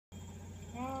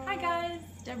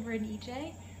Deborah and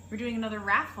EJ. We're doing another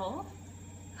raffle.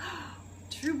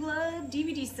 True Blood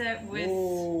DVD set with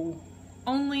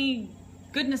only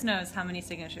goodness knows how many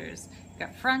signatures. We've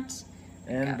got front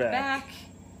and back.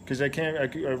 Because I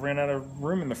ran out of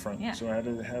room in the front, so I had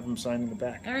to have them signed in the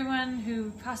back. Everyone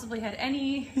who possibly had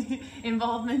any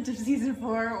involvement of season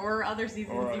 4 or other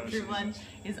seasons of True Blood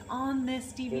is on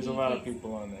this DVD. There's a lot of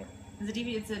people on there. It's a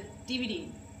DVD.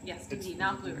 Yes, DVD,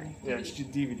 not Blu-ray. Yeah, it's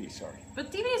DVD, sorry.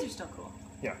 But DVDs are still cool.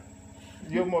 Yeah.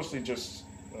 You'll mostly just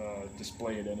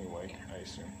display it anyway, I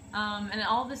assume. And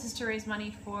all this is to raise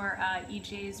money for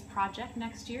EJ's project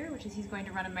next year, which is he's going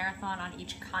to run a marathon on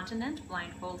each continent,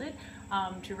 blindfolded,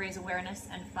 to raise awareness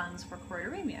and funds for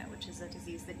choroideremia, which is a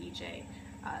disease that EJ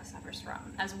suffers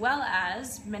from, as well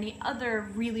as many other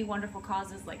really wonderful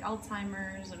causes like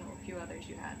Alzheimer's and a few others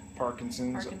you had.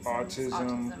 Parkinson's,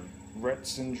 autism, Rett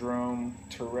syndrome,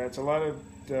 Tourette's, a lot of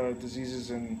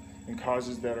diseases and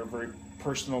causes that are very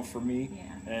personal for me. Yeah.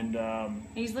 And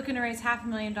he's looking to raise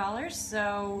 $500,000,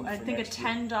 so I think a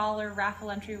 $10 raffle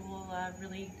entry will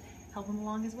really help him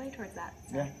along his way towards that.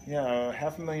 So. Yeah,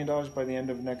 $500,000 by the end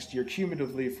of next year,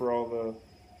 cumulatively for all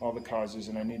the causes,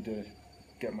 and I need to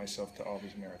get myself to all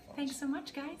these marathons. Thanks so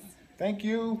much, guys. Thank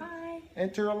you. Bye.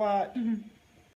 Enter a lot.